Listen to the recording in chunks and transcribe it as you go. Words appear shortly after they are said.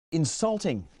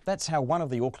Insulting. That's how one of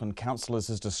the Auckland councillors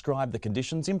has described the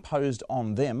conditions imposed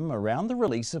on them around the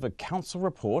release of a council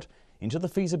report into the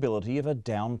feasibility of a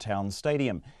downtown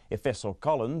stadium. Efeso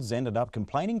Collins ended up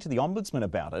complaining to the Ombudsman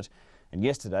about it, and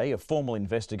yesterday a formal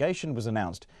investigation was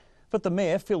announced. But the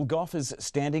Mayor Phil Goff is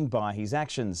standing by his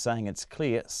actions, saying it's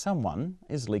clear someone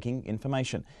is leaking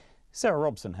information. Sarah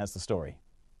Robson has the story.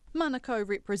 Manukau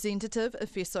representative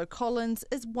Efeso Collins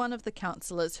is one of the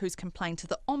councillors who's complained to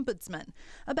the Ombudsman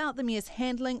about the Mayor's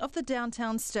handling of the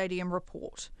downtown stadium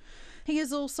report. He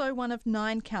is also one of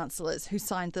 9 councillors who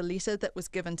signed the letter that was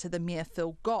given to the Mayor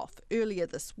Phil Goff earlier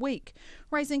this week,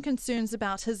 raising concerns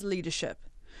about his leadership.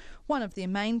 One of their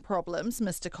main problems,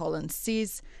 Mr Collins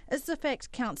says, is the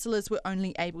fact councillors were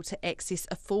only able to access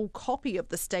a full copy of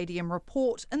the stadium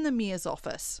report in the Mayor's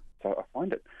office. So I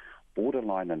find it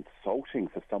borderline insulting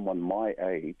for someone my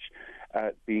age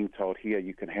being told, here,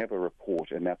 you can have a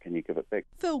report and now can you give it back?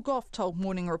 Phil Goff told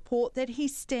Morning Report that he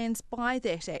stands by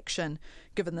that action,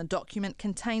 given the document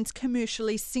contains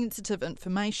commercially sensitive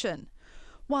information.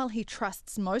 While he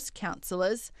trusts most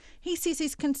councillors, he says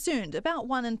he's concerned about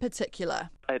one in particular.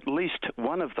 At least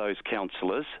one of those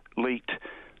councillors leaked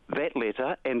that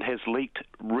letter and has leaked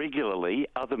regularly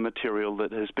other material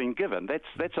that has been given.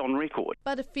 That's on record.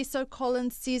 But Efeso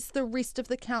Collins says the rest of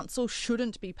the council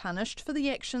shouldn't be punished for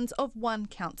the actions of one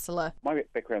councillor. My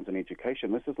background's in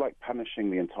education. This is like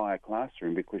punishing the entire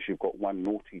classroom because you've got one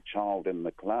naughty child in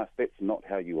the class. That's not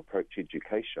how you approach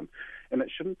education. And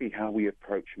it shouldn't be how we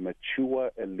approach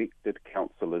mature elected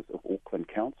councillors of Auckland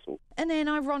Council. In an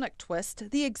ironic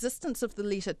twist, the existence of the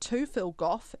letter to Phil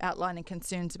Goff, outlining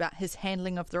concerns about his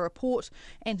handling of the report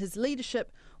and his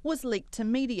leadership, was leaked to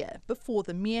media before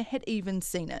the Mayor had even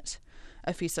seen it.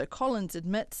 Efeso Collins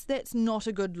admits that's not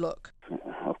a good look.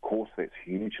 Of course, that's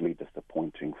hugely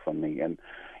disappointing for me, and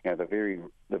the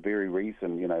very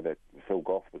reason that Phil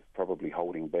Goff was probably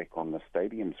holding back on the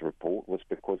stadium's report was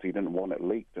because he didn't want it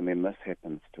leaked, and then this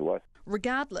happens to us.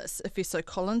 Regardless, Efeso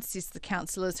Collins says the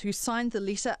councillors who signed the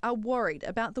letter are worried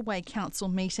about the way council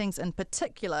meetings in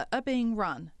particular are being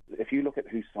run. If you look at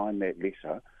who signed that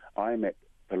letter, I'm at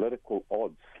political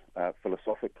odds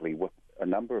philosophically with a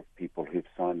number of people who've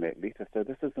signed that letter. So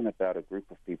this isn't about a group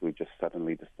of people who just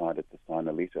suddenly decided to sign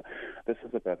a letter. This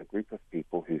is about a group of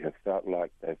people who have felt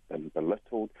like they've been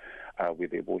belittled, where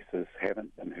their voices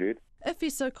haven't been heard.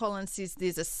 Efeso Collins says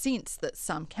there's a sense that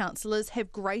some councillors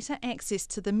have greater access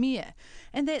to the Mayor,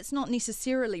 and that's not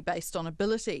necessarily based on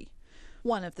ability.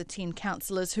 One of the 10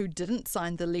 councillors who didn't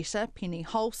sign the letter, Penny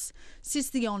Hulse, says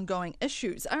the ongoing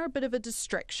issues are a bit of a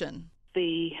distraction.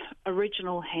 The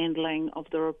original handling of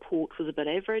the report was a bit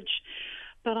average,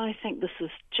 but I think this is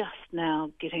just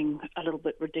now getting a little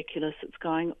bit ridiculous. It's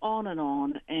going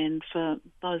on, and for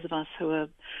those of us who are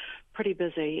pretty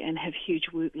busy and have huge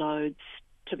workloads,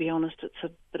 to be honest, it's a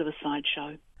bit of a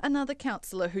sideshow. Another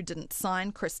councillor who didn't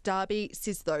sign, Chris Darby,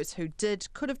 says those who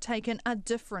did could have taken a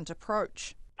different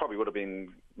approach. Probably would have been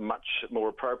much more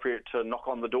appropriate to knock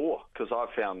on the door, because I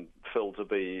found Phil to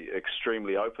be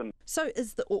extremely open. So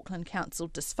is the Auckland Council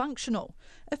dysfunctional?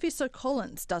 Efeso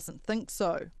Collins doesn't think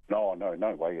so.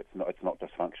 No way, it's not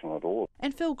dysfunctional at all.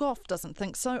 And Phil Goff doesn't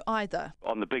think so either.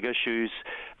 On the big issues,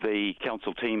 the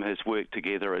council team has worked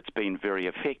together. It's been very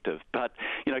effective. But,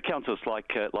 council's like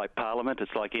Parliament.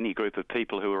 It's like any group of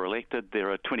people who are elected.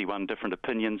 There are 21 different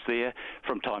opinions there.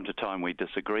 From time to time we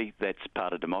disagree. That's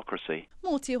part of democracy.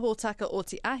 Mō te hōtaka o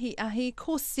te ahi,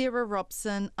 ko Sarah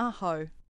Robson, aho.